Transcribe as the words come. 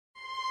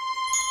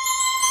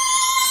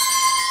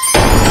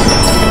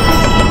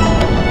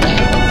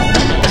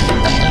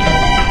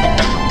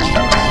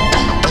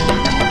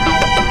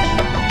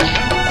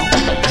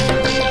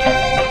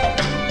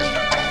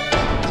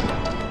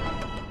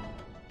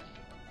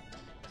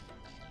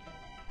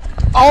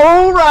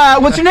All right,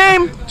 what's your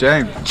name?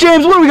 James.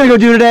 James, what are we gonna go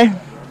do today?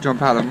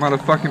 Jump out of a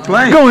motherfucking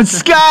plane. Going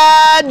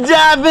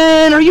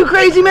skydiving. Are you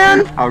crazy,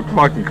 man? I'm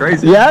fucking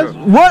crazy. Yeah?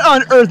 What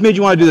on earth made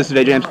you want to do this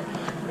today, James?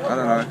 I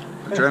don't know.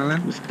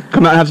 Adrenaline? Just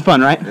come out and have some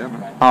fun, right? Yeah,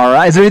 man. All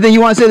right. Is there anything you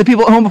want to say to the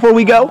people at home before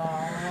we go?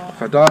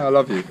 If I die, I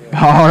love you.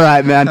 All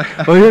right, man.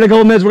 Well, here in a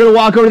couple minutes, we're going to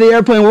walk over to the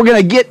airplane. We're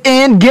going to get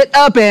in, get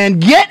up,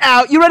 and get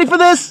out. You ready for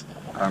this?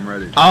 I'm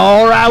ready.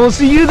 All right. We'll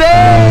see you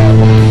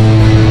there.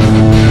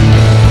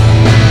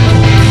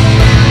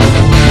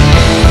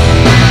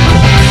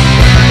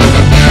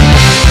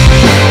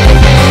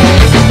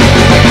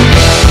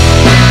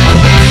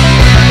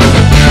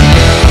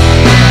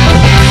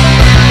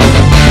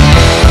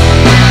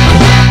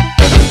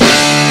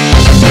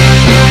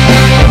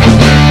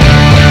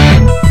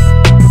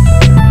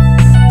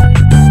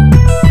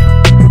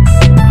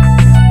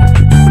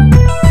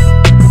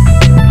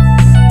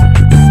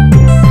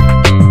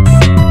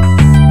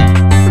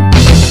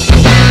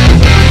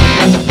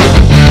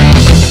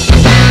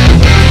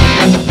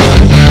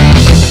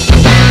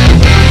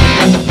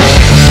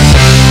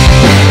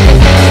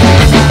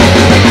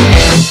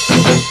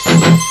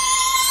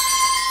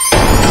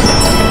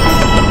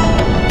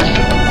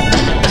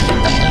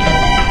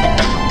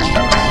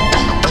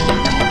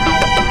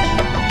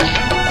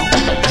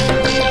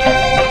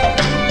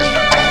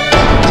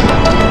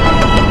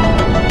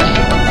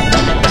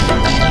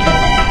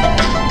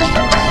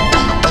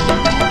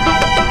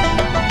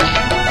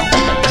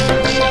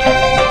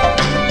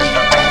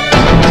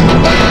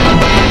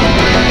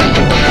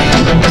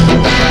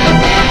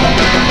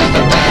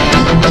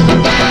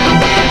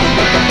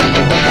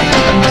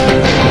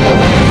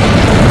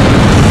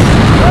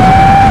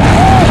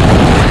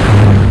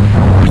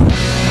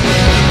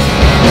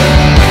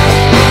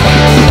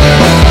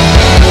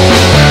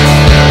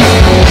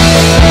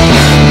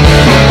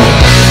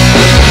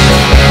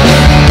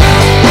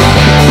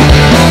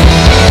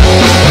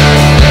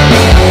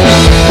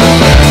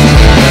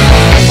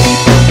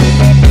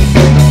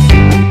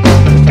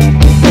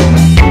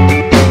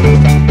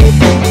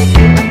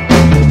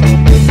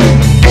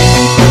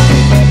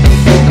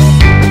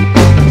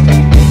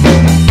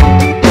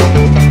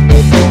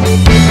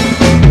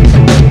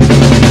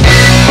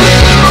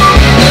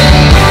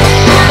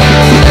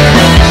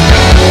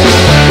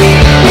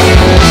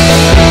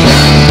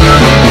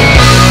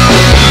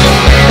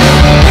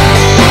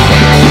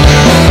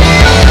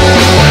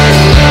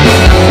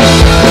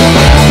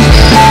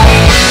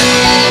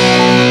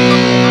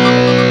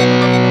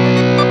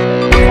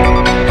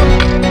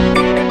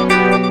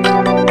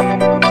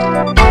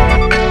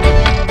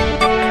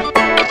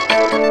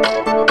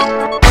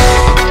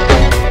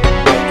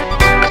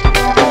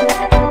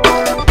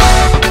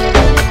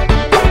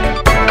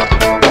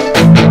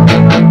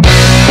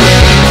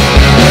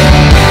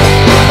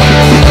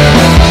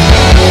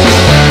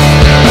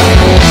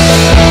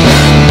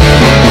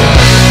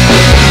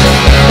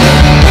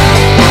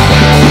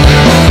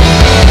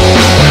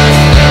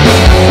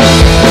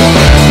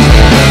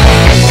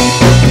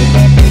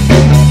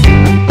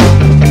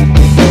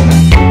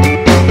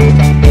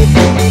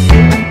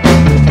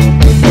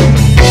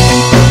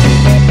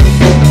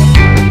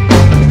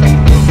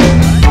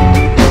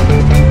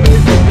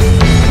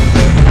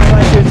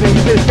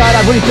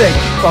 What do you think?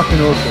 Fucking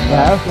awesome.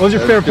 Yeah? What was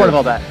your favorite part of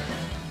all that?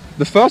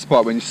 The first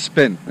part when you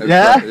spin.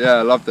 Yeah? Great. Yeah,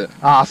 I loved it.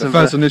 Awesome. The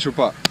first initial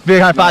part. Big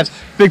high fives.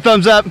 Nice. Big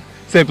thumbs up.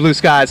 Say blue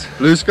skies.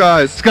 Blue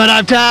skies.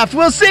 Skydive Taft.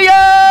 We'll see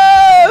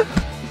ya!